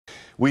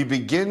We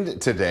begin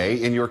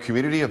today in your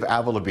community of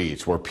Avila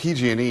Beach, where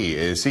PG&E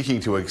is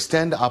seeking to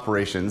extend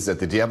operations at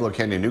the Diablo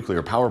Canyon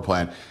nuclear power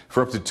plant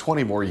for up to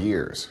 20 more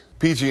years.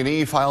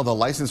 PG&E filed a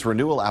license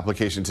renewal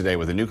application today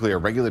with the Nuclear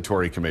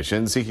Regulatory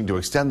Commission seeking to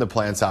extend the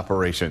plant's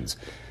operations.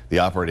 The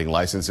operating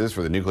licenses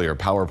for the nuclear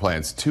power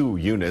plant's 2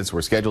 units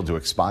were scheduled to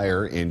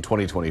expire in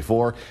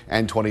 2024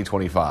 and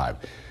 2025.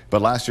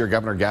 But last year,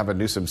 Governor Gavin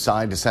Newsom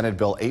signed Senate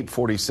Bill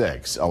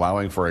 846,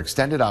 allowing for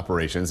extended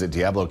operations at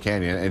Diablo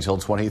Canyon until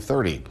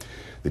 2030.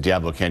 The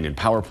Diablo Canyon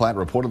power plant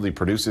reportedly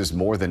produces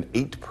more than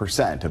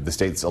 8% of the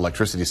state's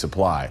electricity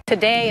supply.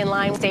 Today, in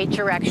line with state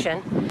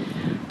direction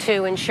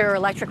to ensure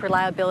electric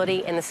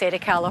reliability in the state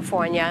of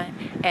California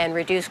and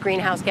reduce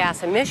greenhouse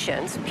gas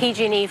emissions,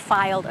 PG&E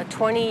filed a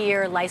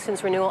 20-year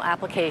license renewal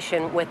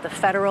application with the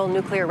Federal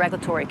Nuclear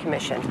Regulatory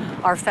Commission,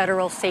 our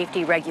federal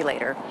safety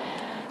regulator.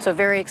 So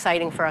very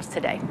exciting for us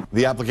today.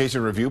 The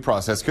application review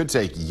process could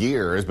take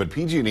years, but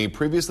PG&E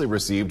previously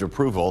received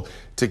approval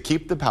to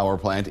keep the power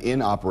plant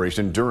in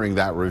operation during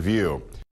that review.